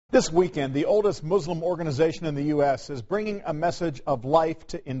This weekend, the oldest Muslim organization in the U.S. is bringing a message of life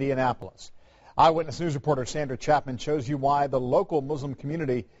to Indianapolis. Eyewitness News reporter Sandra Chapman shows you why the local Muslim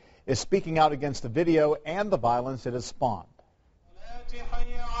community is speaking out against the video and the violence it has spawned.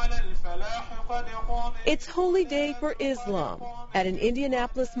 It's Holy Day for Islam. At an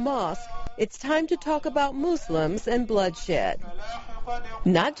Indianapolis mosque, it's time to talk about Muslims and bloodshed.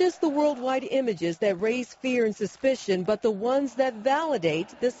 Not just the worldwide images that raise fear and suspicion, but the ones that validate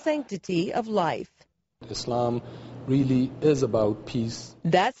the sanctity of life. Islam really is about peace.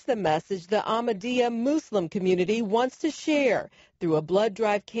 That's the message the Ahmadiyya Muslim community wants to share through a blood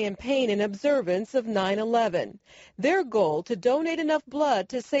drive campaign in observance of 9/11. Their goal to donate enough blood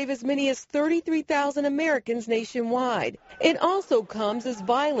to save as many as 33,000 Americans nationwide. It also comes as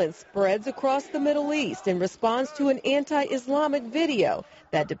violence spreads across the Middle East in response to an anti-Islamic video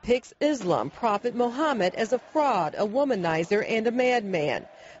that depicts Islam Prophet Muhammad as a fraud, a womanizer, and a madman.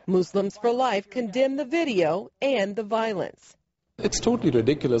 Muslims for Life condemn the video and the violence. It's totally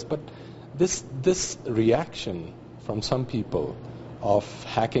ridiculous, but this reaction from some people of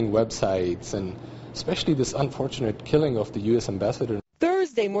hacking websites and especially this unfortunate killing of the U.S. ambassador.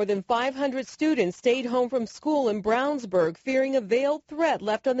 Thursday, more than 500 students stayed home from school in Brownsburg, fearing a veiled threat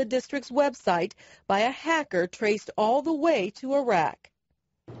left on the district's website by a hacker traced all the way to Iraq.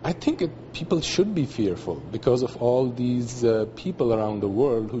 I think people should be fearful because of all these people around the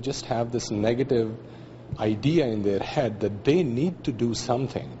world who just have this negative idea in their head that they need to do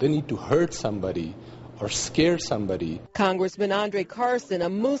something. They need to hurt somebody or scare somebody. Congressman Andre Carson, a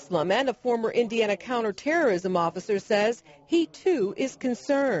Muslim and a former Indiana counterterrorism officer, says he too is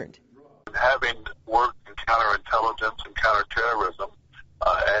concerned. Having worked in counterintelligence and counterterrorism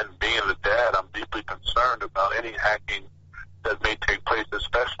and being a dad, I'm deeply concerned about any hacking that may take place,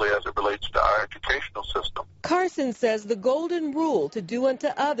 especially as it relates to our educational system. Carson says the golden rule to do unto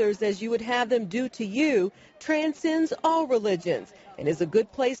others as you would have them do to you transcends all religions and is a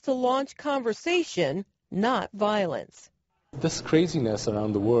good place to launch conversation, not violence. This craziness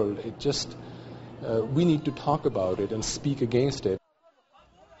around the world, we need to talk about it and speak against it.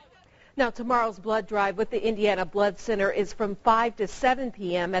 Now, tomorrow's blood drive with the Indiana Blood Center is from 5 to 7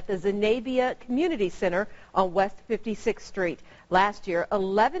 p.m. at the Zenabia Community Center on West 56th Street. Last year,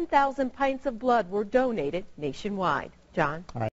 11,000 pints of blood were donated nationwide. John? All right.